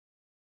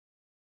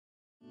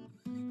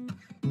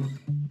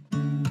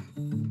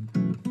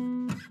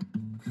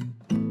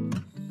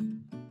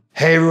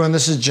Hey everyone,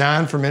 this is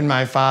John from In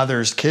My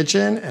Father's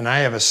Kitchen, and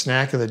I have a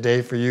snack of the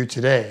day for you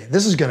today.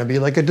 This is gonna be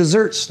like a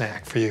dessert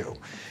snack for you.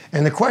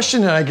 And the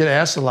question that I get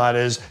asked a lot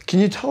is,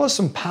 can you tell us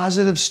some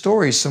positive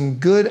stories, some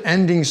good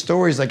ending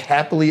stories like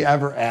happily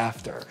ever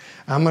after?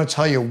 I'm gonna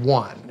tell you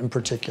one in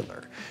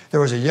particular. There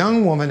was a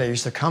young woman that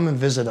used to come and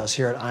visit us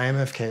here at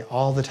IMFK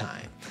all the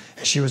time.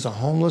 And she was a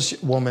homeless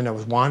woman that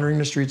was wandering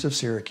the streets of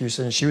Syracuse,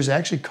 and she was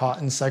actually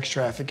caught in sex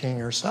trafficking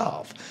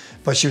herself.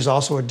 But she was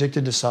also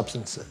addicted to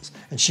substances.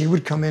 And she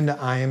would come into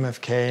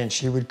IMFK and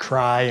she would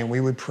cry and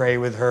we would pray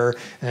with her,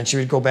 and then she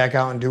would go back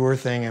out and do her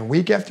thing. And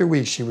week after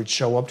week, she would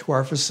show up to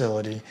our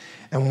facility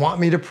and want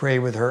me to pray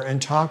with her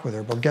and talk with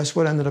her. But guess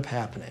what ended up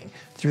happening?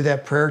 Through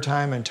that prayer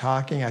time and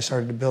talking, I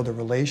started to build a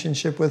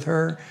relationship with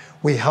her.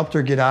 We helped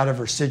her get out of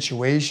her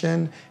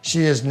situation.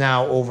 She is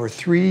now over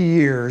 3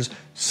 years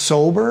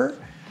sober,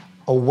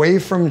 away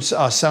from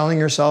selling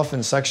herself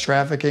and sex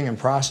trafficking and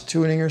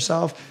prostituting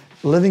herself,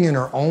 living in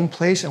her own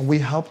place, and we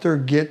helped her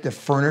get the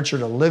furniture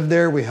to live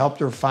there. We helped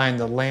her find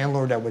the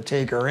landlord that would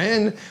take her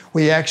in.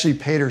 We actually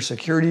paid her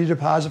security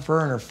deposit for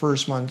her and her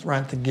first month's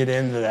rent to get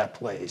into that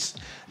place.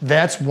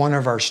 That's one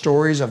of our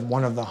stories of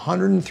one of the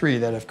 103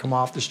 that have come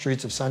off the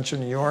streets of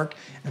Central New York,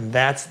 and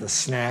that's the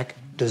snack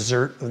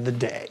dessert of the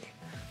day.